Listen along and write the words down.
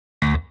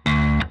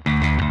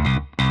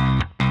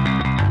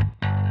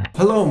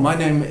Hello, my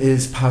name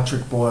is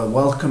Patrick Boyle.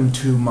 Welcome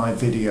to my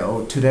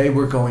video. Today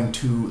we're going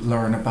to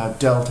learn about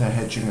delta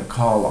hedging a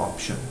call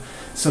option.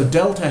 So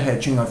delta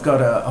hedging, I've got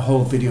a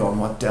whole video on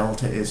what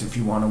delta is if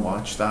you want to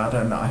watch that,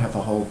 and I have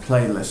a whole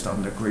playlist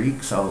on the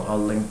Greek, so I'll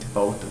link to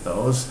both of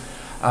those.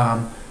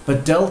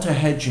 But delta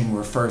hedging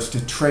refers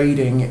to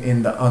trading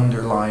in the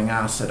underlying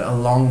asset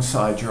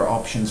alongside your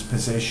options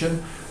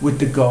position with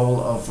the goal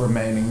of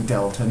remaining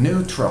delta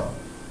neutral.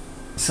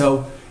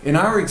 So in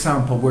our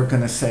example, we're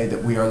going to say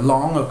that we are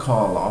long a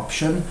call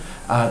option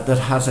that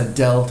has a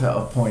delta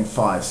of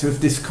 0.5. So if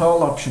this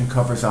call option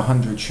covers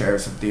 100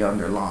 shares of the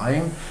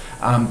underlying,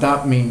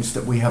 that means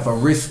that we have a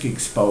risk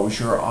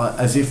exposure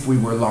as if we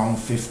were long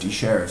 50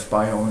 shares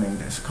by owning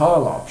this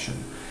call option.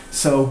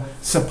 So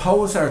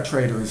suppose our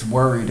trader is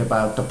worried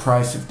about the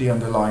price of the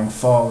underlying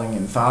falling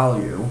in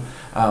value,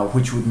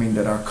 which would mean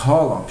that our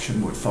call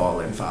option would fall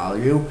in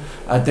value.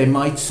 They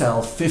might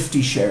sell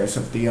 50 shares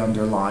of the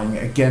underlying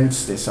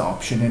against this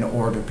option in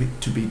order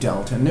to be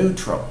delta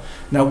neutral.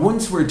 Now,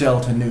 once we're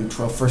delta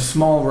neutral, for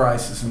small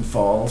rises and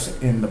falls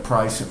in the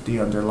price of the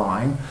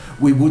underlying,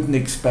 we wouldn't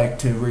expect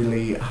to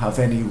really have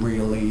any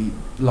really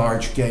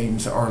large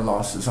gains or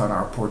losses on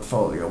our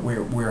portfolio.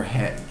 We're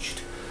hedged.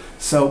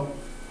 So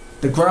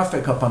the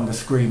graphic up on the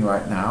screen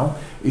right now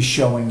is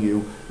showing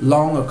you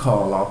long a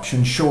call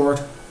option,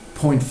 short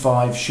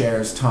 0.5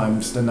 shares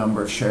times the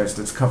number of shares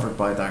that's covered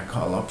by that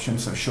call option,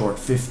 so short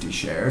 50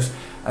 shares,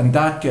 and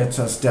that gets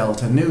us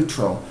delta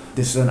neutral.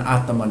 This is an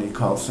at the money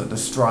call, so the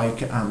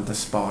strike and the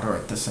spot are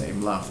at the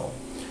same level.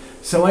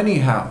 So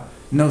anyhow,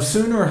 no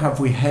sooner have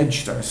we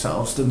hedged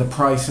ourselves than the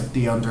price of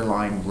the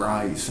underlying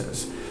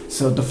rises.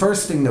 So the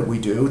first thing that we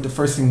do, the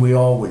first thing we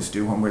always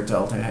do when we're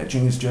delta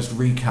hedging, is just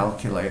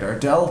recalculate our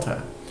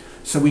delta.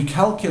 So we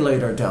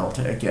calculate our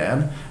delta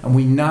again, and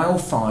we now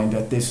find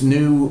at this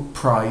new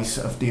price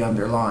of the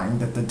underlying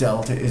that the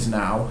delta is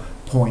now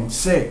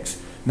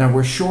 0.6. Now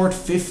we're short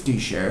 50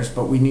 shares,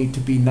 but we need to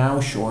be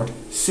now short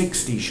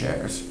 60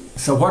 shares.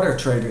 So what our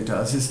trader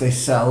does is they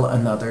sell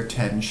another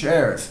 10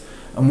 shares.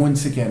 And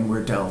once again,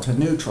 we're delta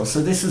neutral.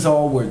 So this is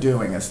all we're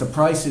doing. As the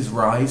price is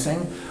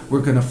rising,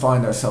 we're going to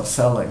find ourselves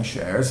selling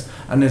shares.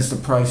 And as the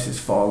price is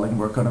falling,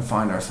 we're going to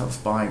find ourselves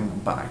buying them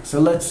back.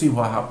 So let's see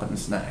what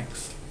happens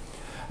next.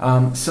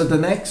 So the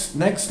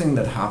next thing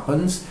that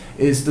happens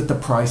is that the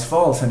price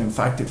falls, and in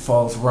fact it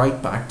falls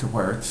right back to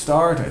where it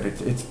started.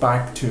 It's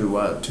back to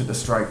the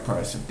strike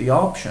price of the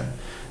option.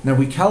 Now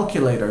we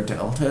calculate our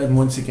delta, and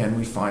once again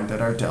we find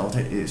that our delta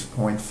is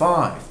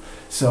 0.5.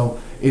 So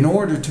in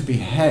order to be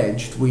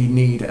hedged, we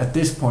need at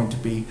this point to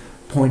be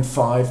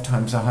 0.5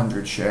 times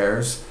 100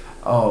 shares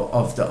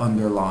of the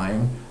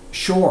underlying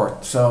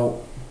short.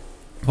 So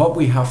what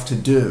we have to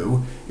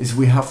do is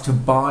we have to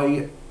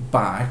buy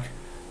back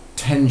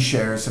 10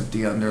 shares of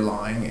the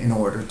underlying in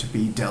order to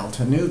be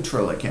delta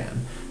neutral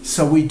again.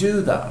 So we do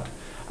that,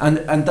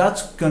 and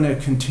that's going to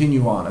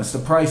continue on. As the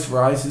price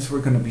rises,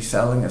 we're going to be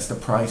selling. As the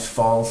price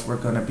falls, we're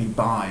going to be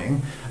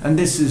buying, and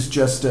this is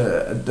just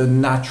the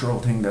natural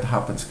thing that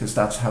happens, because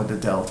that's how the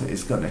delta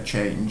is going to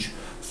change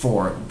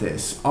for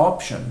this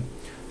option.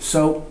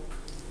 So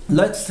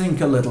let's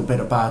think a little bit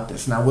about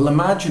this. Now we'll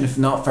imagine, if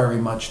not very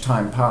much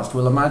time passed,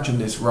 we'll imagine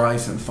this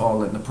rise and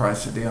fall in the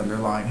price of the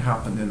underlying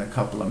happened in a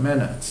couple of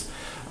minutes.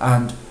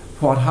 And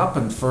what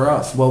happened for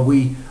us? Well,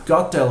 we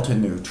got delta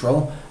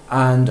neutral,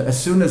 and as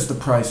soon as the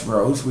price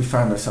rose, we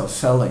found ourselves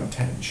selling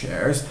 10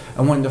 shares.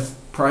 And when the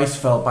price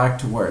fell back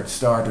to where it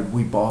started,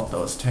 we bought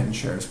those 10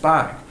 shares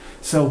back.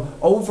 So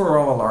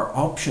overall, our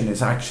option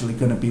is actually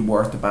going to be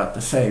worth about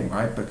the same,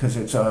 right? Because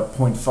it's a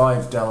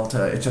 0.5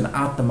 delta, it's an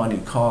at the money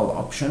call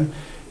option.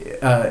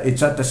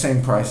 It's at the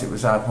same price it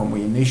was at when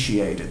we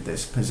initiated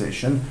this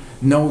position.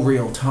 No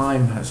real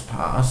time has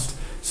passed.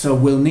 So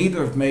we'll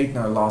neither have made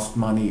nor lost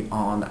money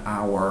on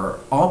our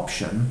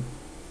option.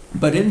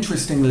 But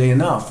interestingly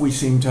enough, we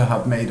seem to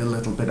have made a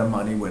little bit of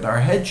money with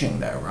our hedging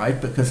there, right?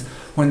 Because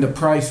when the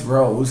price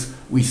rose,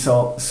 we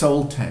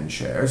sold 10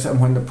 shares, and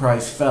when the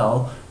price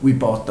fell, we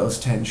bought those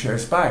 10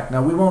 shares back.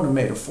 Now, we won't have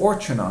made a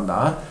fortune on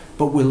that,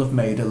 but we'll have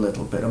made a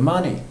little bit of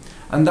money.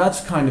 And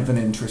that's kind of an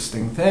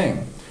interesting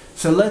thing.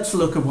 So let's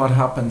look at what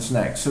happens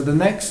next. So the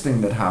next thing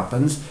that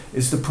happens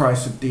is the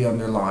price of the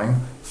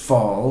underlying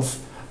falls,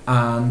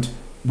 and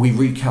we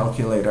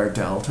recalculate our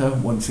delta.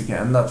 Once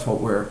again, that's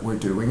what we're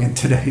doing in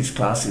today's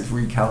class, is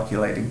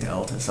recalculating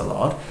deltas a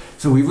lot.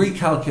 So we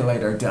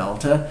recalculate our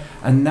delta,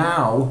 and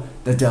now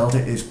the delta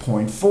is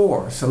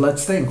 0.4. So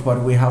let's think, what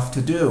do we have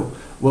to do?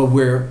 Well,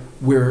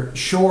 we're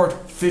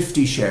short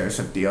 50 shares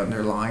of the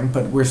underlying,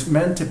 but we're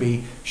meant to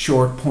be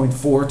short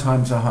 0.4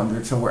 times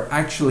 100, so we're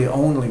actually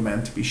only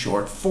meant to be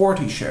short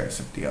 40 shares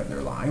of the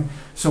underlying.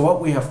 So what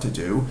we have to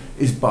do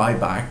is buy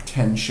back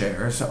 10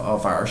 shares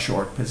of our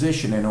short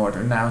position in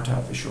order now to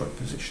have a short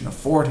position of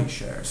 40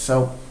 shares.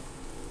 So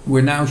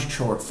we're now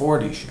short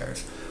 40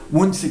 shares.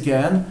 Once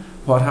again,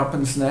 what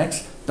happens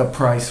next? The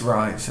price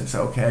rises,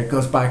 okay? It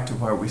goes back to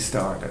where we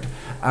started.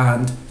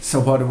 And so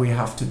what do we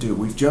have to do?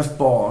 We've just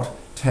bought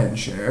 10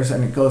 shares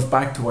and it goes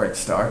back to where it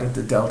started.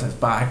 The delta is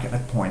back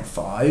at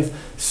 0.5,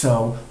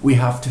 so we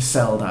have to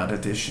sell that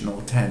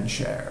additional 10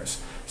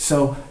 shares.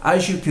 So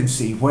as you can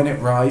see, when it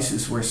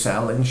rises we're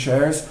selling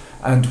shares,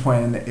 and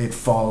when it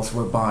falls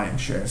we're buying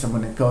shares, and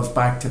when it goes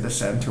back to the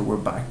center we're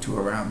back to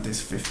around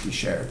this 50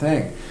 share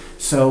thing.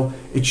 So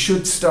it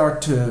should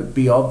start to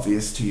be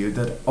obvious to you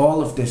that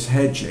all of this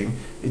hedging,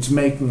 it's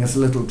making us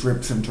little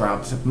drips and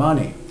drabs of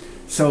money.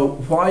 So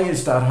why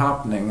is that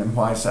happening and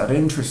why is that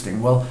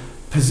interesting? Well,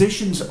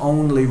 positions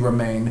only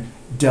remain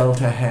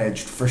delta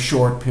hedged for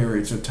short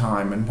periods of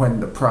time and when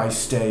the price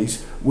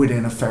stays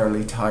within a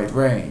fairly tight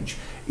range.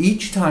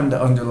 Each time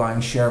the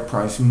underlying share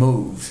price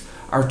moves,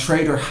 our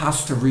trader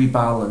has to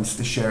rebalance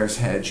the shares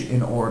hedge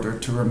in order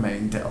to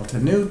remain delta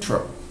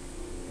neutral.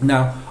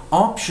 Now,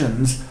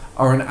 options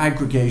are an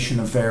aggregation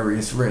of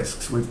various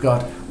risks.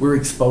 We're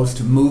exposed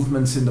to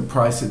movements in the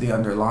price of the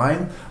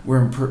underlying,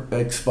 we're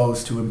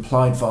exposed to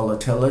implied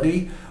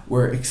volatility,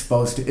 we're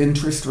exposed to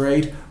interest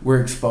rate,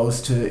 we're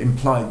exposed to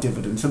implied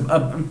dividends,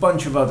 a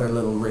bunch of other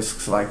little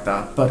risks like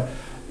that. But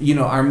you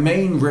know, our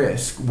main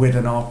risk with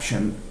an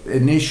option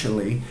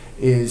initially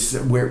is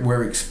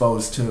we're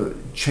exposed to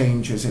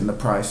changes in the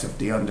price of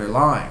the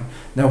underlying.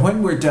 Now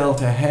when we're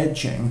delta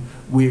hedging,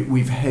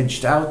 we've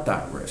hedged out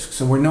that risk,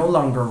 so we're no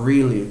longer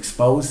really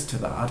exposed to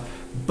that,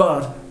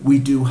 but we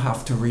do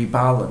have to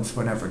rebalance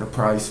whenever the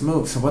price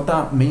moves. So what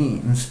that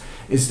means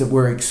is that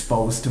we're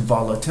exposed to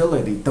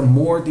volatility. The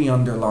more the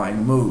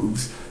underlying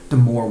moves, the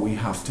more we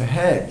have to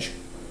hedge.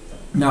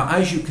 Now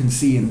as you can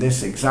see in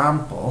this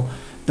example,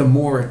 the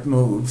more it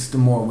moves, the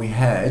more we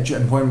hedge,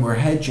 and when we're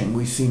hedging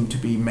we seem to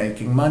be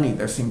making money.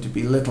 There seem to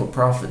be little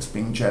profits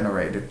being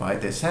generated by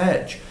this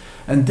hedge,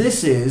 and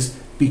this is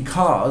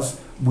because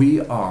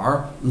we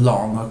are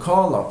long a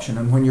call option.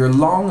 And when you're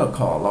long a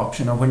call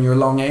option, or when you're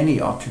long any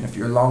option, if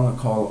you're long a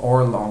call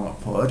or long a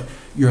put,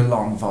 you're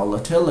long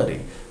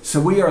volatility. So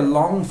we are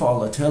long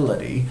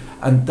volatility,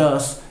 and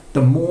thus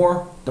the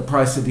more the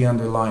price of the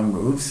underlying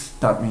moves,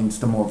 that means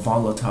the more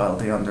volatile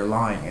the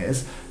underlying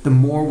is, the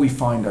more we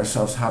find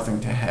ourselves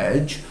having to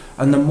hedge,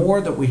 and the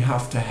more that we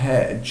have to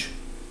hedge,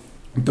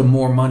 the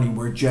more money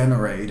we're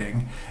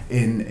generating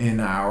in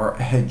our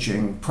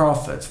hedging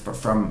profits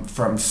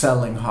from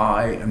selling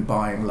high and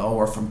buying low,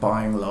 or from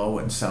buying low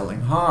and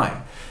selling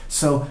high.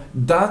 So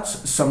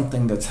that's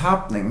something that's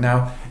happening.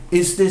 Now,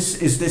 is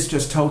this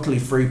just totally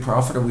free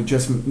profit? Are we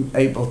just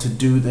able to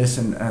do this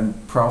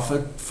and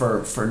profit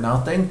for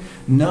nothing?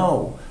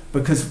 No,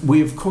 because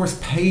we of course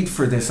paid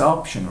for this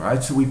option,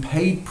 right? So we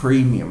paid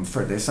premium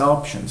for this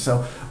option.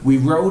 So we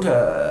wrote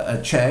a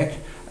check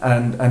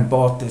and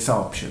bought this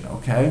option,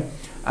 okay?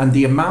 And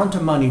the amount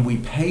of money we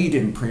paid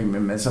in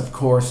premium is of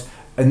course,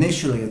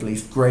 initially at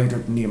least, greater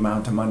than the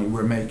amount of money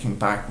we're making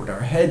back with our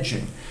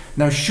hedging.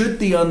 Now, should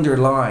the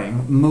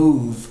underlying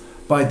move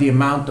by the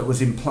amount that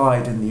was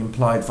implied in the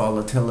implied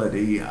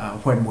volatility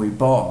when we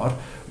bought,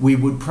 we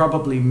would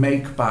probably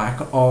make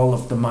back all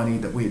of the money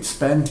that we had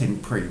spent in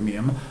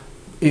premium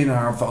in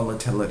our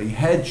volatility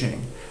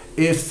hedging.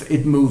 If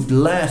it moved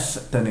less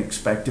than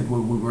expected, we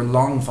were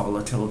long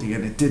volatility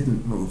and it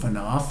didn't move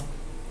enough,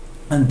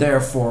 and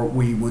therefore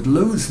we would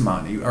lose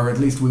money, or at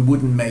least we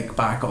wouldn't make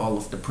back all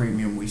of the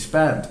premium we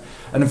spent.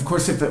 And of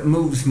course, if it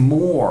moves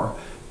more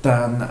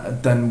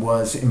than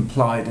was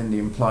implied in the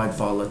implied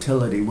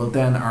volatility, well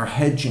then our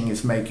hedging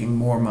is making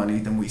more money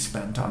than we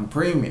spent on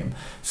premium.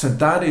 So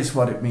that is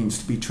what it means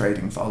to be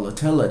trading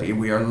volatility.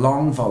 We are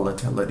long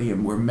volatility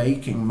and we're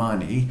making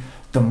money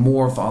the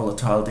more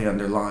volatile the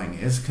underlying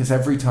is, because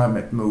every time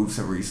it moves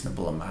a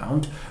reasonable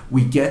amount,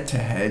 we get to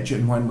hedge,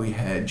 and when we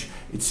hedge,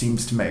 it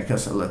seems to make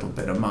us a little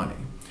bit of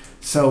money.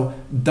 So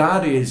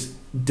that is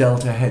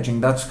delta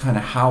hedging. That's kind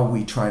of how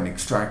we try and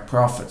extract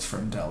profits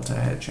from delta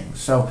hedging.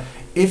 So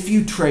if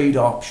you trade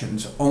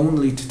options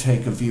only to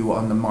take a view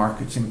on the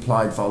market's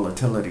implied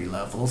volatility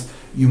levels,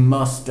 you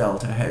must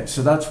delta hedge.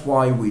 So that's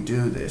why we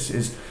do this,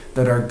 is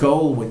that our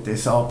goal with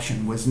this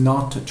option was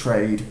not to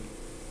trade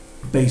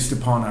based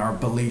upon our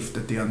belief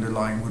that the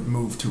underlying would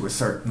move to a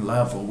certain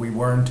level. We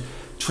weren't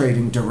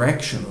trading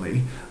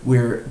directionally.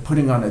 We're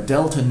putting on a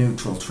delta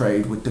neutral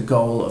trade with the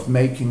goal of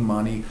making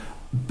money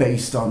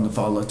based on the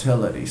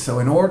volatility. So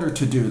in order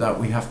to do that,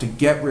 we have to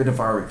get rid of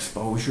our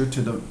exposure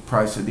to the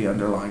price of the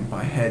underlying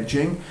by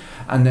hedging,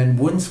 and then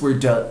once we're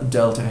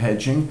delta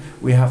hedging,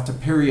 we have to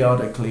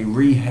periodically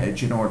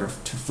re-hedge in order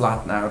to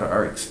flatten out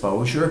our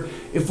exposure.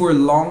 If we're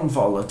long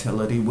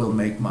volatility, we'll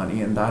make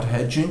money in that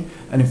hedging,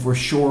 and if we're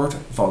short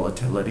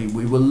volatility,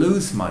 we will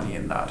lose money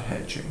in that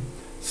hedging.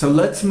 So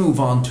let's move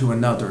on to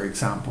another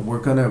example.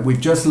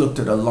 We've just looked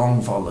at a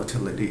long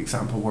volatility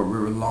example where we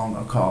were long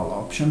a call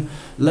option.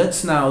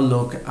 Let's now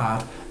look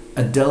at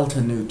a delta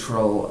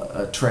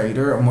neutral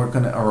trader, and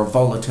or a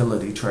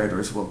volatility trader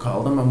as we'll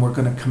call them, and we're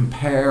going to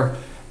compare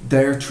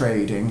their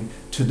trading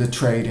to the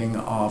trading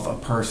of a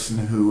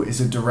person who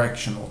is a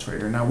directional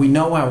trader. Now we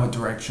know how a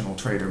directional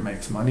trader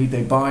makes money.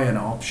 They buy an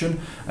option,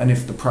 and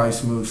if the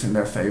price moves in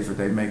their favor,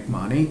 they make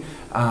money,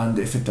 and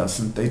if it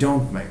doesn't, they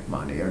don't make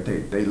money, or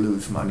they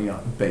lose money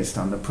based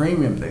on the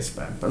premium they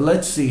spend. But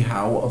let's see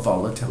how a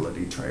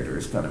volatility trader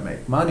is going to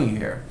make money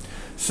here.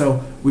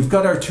 So we've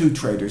got our two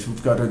traders.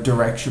 We've got a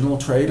directional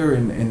trader.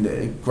 In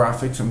the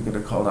graphics, I'm going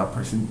to call that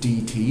person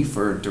DT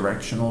for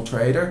directional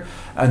trader.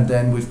 And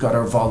then we've got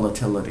our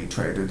volatility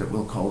trader that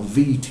we'll call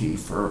VT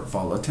for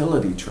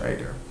volatility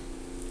trader.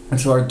 And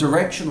so our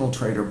directional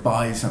trader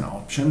buys an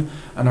option,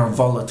 and our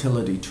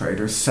volatility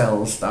trader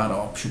sells that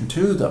option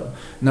to them.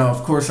 Now,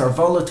 of course, our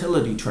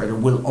volatility trader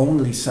will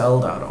only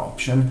sell that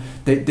option.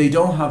 They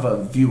don't have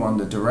a view on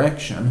the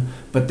direction,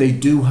 but they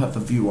do have a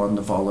view on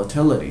the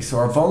volatility. So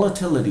our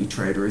volatility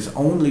trader is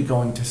only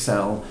going to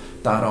sell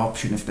that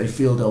option if they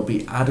feel they'll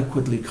be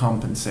adequately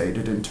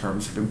compensated in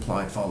terms of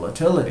implied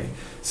volatility.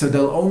 So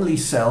they'll only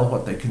sell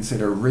what they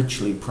consider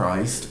richly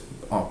priced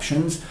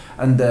options,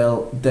 and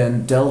they'll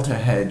then delta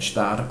hedge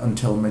that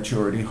until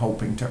maturity,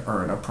 hoping to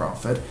earn a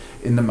profit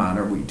in the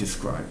manner we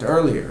described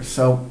earlier.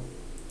 So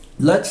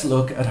let's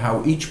look at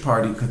how each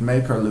party could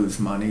make or lose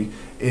money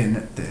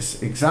in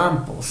this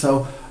example.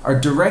 So our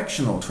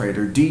directional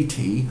trader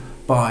DT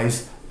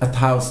buys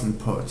 1,000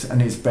 puts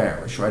and is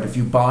bearish, right? If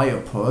you buy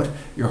a put,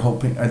 you're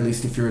hoping, at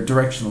least if you're a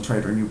directional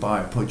trader and you buy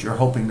a put, you're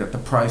hoping that the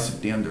price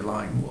of the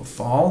underlying will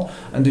fall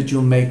and that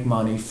you'll make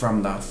money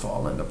from that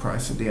fall in the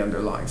price of the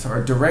underlying. So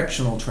our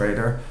directional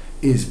trader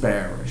is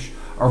bearish.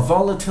 Our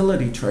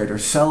volatility trader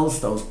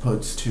sells those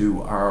puts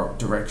to our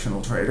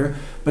directional trader,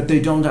 but they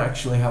don't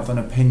actually have an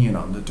opinion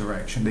on the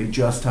direction. They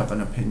just have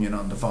an opinion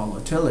on the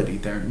volatility.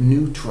 They're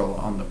neutral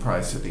on the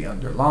price of the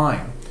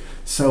underlying.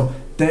 So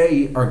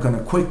they are going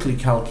to quickly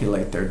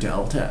calculate their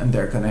delta, and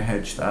they're going to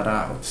hedge that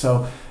out.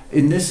 So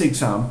in this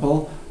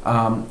example,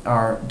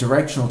 our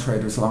directional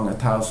traders long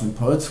 1,000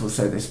 puts, we'll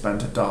say they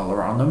spent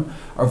 $1 on them.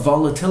 Our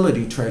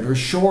volatility traders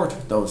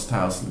short those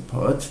 1,000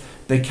 puts.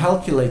 They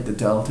calculate the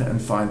delta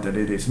and find that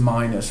it is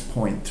minus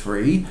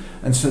 0.3,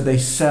 and so they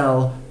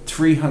sell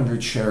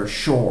 300 shares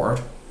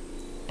short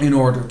in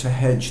order to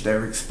hedge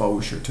their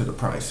exposure to the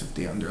price of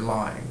the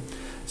underlying.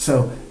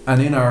 So,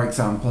 and in our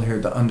example here,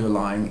 the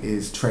underlying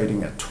is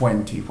trading at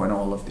 20 when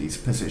all of these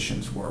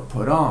positions were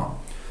put on.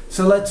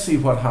 So let's see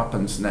what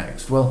happens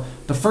next. Well,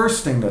 the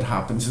first thing that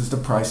happens is the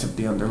price of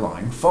the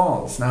underlying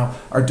falls. Now,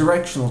 our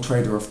directional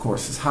trader, of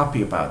course, is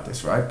happy about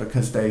this, right?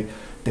 Because they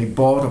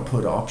bought a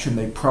put option,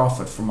 they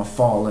profit from a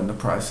fall in the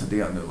price of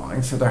the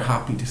underlying, so they're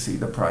happy to see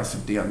the price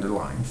of the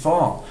underlying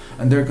fall,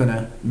 and they're going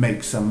to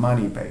make some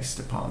money based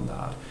upon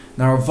that.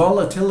 Now, our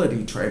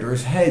volatility trader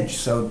is hedged,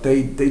 so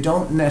they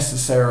don't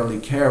necessarily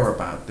care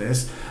about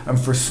this, and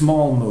for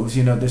small moves,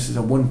 you know, this is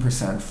a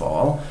 1%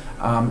 fall,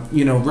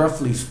 you know,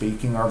 roughly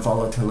speaking, our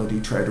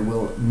volatility trader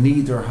will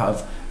neither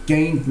have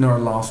gained nor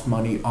lost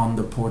money on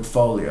the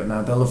portfolio.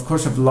 Now, they'll of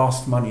course have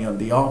lost money on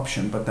the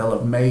option, but they'll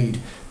have made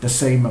the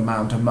same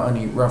amount of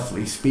money,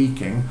 roughly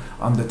speaking,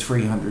 on the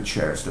 300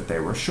 shares that they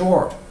were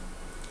short.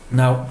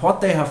 Now, what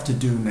they have to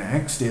do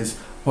next is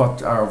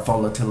what our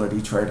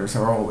volatility traders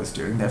are always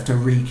doing. They have to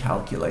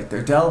recalculate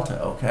their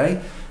delta,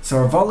 okay? So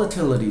our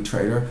volatility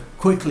trader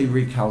quickly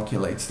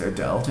recalculates their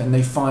delta, and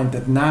they find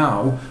that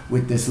now,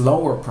 with this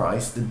lower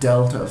price, the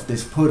delta of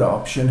this put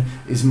option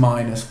is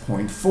minus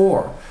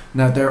 0.4.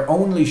 Now, they're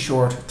only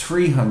short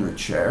 300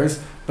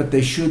 shares, but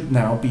they should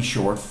now be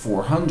short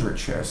 400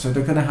 shares. So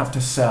they're going to have to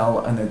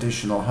sell an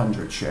additional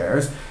 100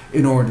 shares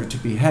in order to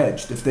be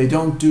hedged. If they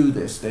don't do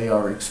this, they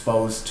are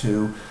exposed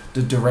to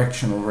the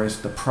directional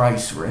risk, the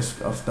price risk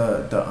of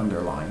the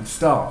underlying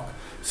stock.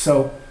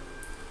 So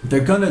they're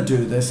going to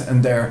do this,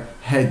 and they're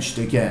hedged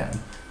again.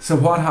 So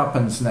what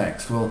happens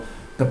next? Well,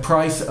 the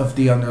price of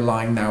the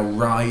underlying now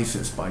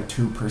rises by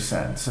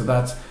 2%. So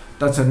that's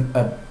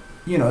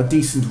a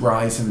decent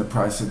rise in the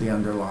price of the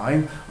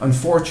underlying.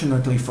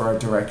 Unfortunately for our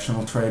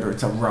directional trader,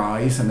 it's a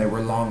rise, and they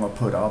were long a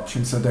put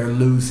option, so they're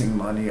losing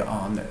money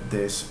on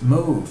this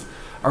move.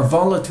 Our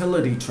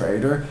volatility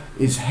trader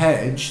is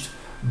hedged,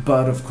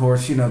 but of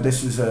course, you know,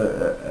 this is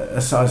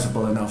a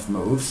sizable enough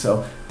move.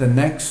 So the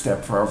next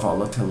step for our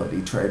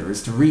volatility trader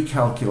is to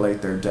recalculate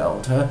their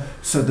delta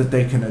so that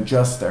they can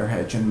adjust their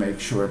hedge and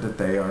make sure that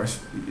they are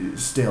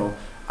still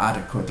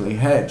adequately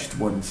hedged,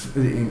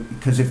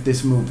 because if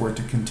this move were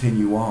to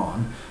continue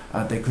on,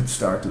 they could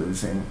start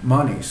losing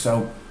money.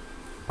 So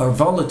our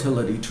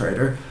volatility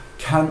trader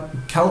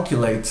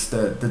calculates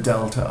the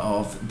delta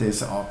of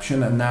this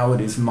option, and now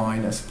it is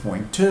minus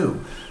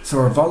 0.2. So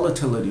our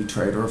volatility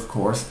trader, of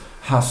course,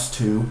 has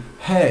to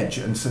hedge,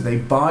 and so they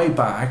buy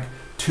back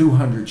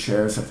 200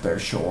 shares of their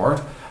short,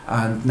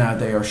 and now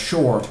they are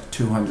short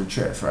 200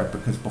 shares, right?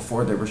 Because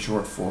before they were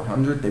short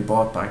 400, they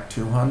bought back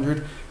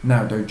 200,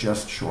 now they're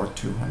just short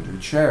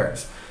 200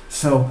 shares.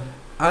 So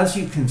as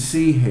you can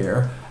see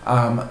here,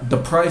 as the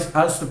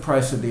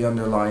price of the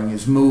underlying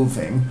is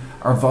moving,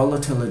 our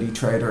volatility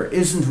trader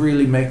isn't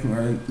really making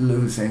or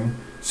losing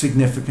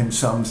significant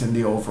sums in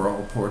the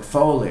overall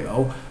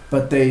portfolio,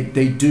 but they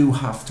do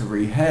have to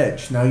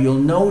rehedge. Now you'll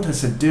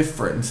notice a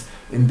difference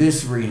in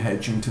this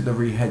rehedging to the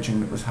rehedging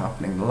that was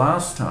happening the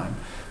last time,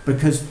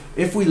 because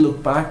if we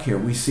look back here,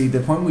 we see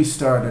that when we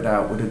started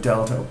out with a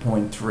delta of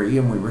 0.3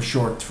 and we were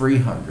short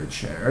 300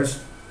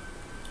 shares,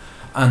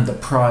 and the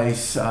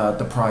price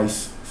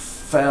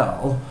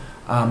fell,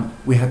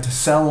 we had to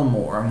sell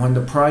more, and when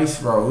the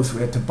price rose we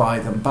had to buy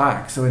them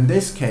back. So in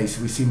this case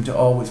we seem to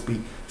always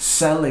be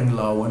selling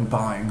low and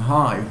buying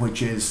high,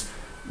 which is,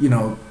 you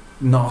know,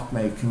 not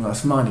making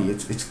us money.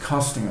 It's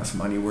costing us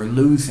money. We're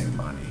losing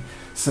money.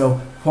 So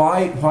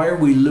why are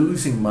we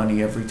losing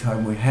money every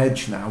time we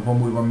hedge now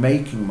when we were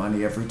making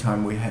money every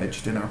time we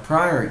hedged in our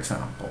prior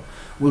example?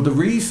 Well, the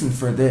reason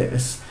for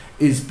this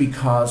is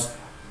because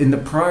in the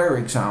prior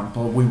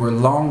example, we were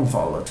long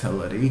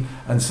volatility,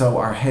 and so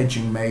our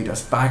hedging made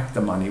us back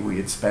the money we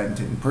had spent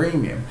in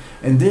premium.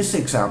 In this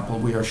example,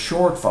 we are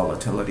short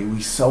volatility.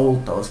 We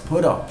sold those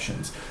put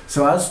options.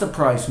 So as the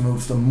price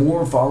moves, the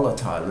more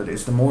volatile it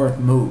is, the more it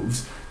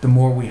moves, the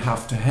more we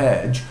have to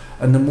hedge,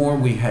 and the more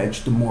we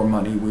hedge, the more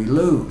money we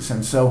lose.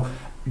 And so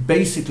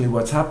basically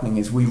what's happening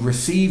is we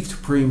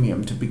received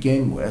premium to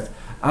begin with.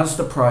 As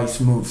the price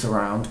moves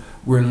around,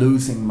 we're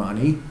losing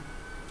money,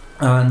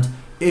 and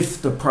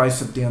if the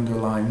price of the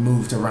underlying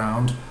moved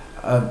around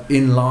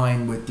in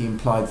line with the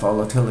implied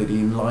volatility,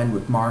 in line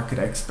with market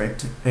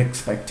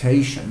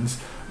expectations,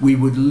 we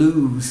would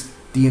lose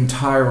the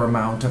entire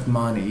amount of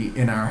money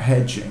in our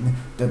hedging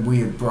that we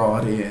had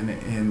brought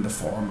in the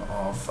form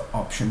of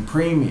option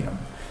premium.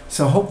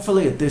 So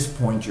hopefully at this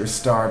point you're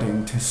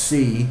starting to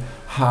see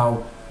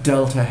how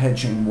delta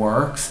hedging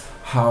works,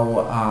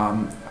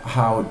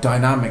 how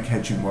dynamic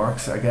hedging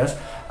works, I guess,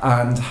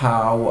 and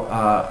how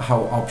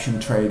option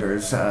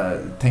traders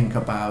think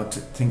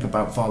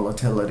about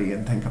volatility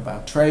and think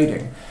about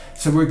trading.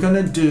 So we're going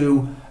to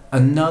do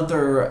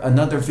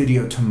another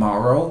video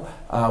tomorrow,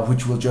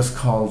 which we'll just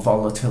call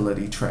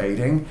volatility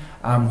trading,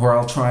 where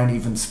I'll try and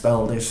even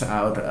spell this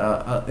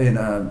out in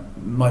a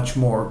much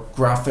more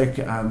graphic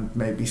and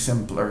maybe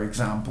simpler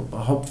example.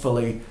 But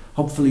hopefully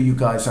you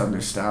guys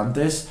understand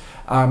this.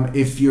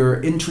 If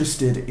you're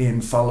interested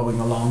in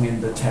following along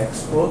in the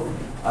textbook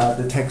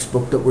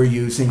that we're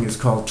using is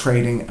called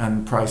Trading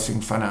and Pricing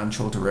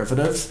Financial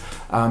Derivatives.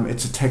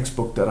 It's a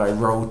textbook that I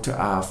wrote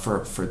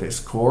for this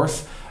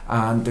course,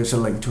 and there's a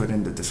link to it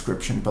in the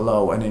description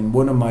below. And in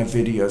one of my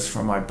videos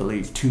from, I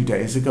believe, 2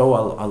 days ago,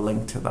 I'll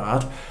link to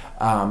that.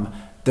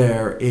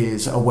 There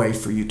is a way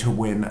for you to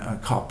win a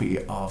copy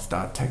of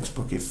that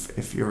textbook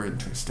if you're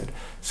interested.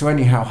 So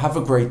anyhow, have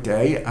a great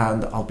day,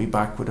 and I'll be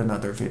back with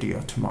another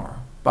video tomorrow.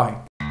 Bye.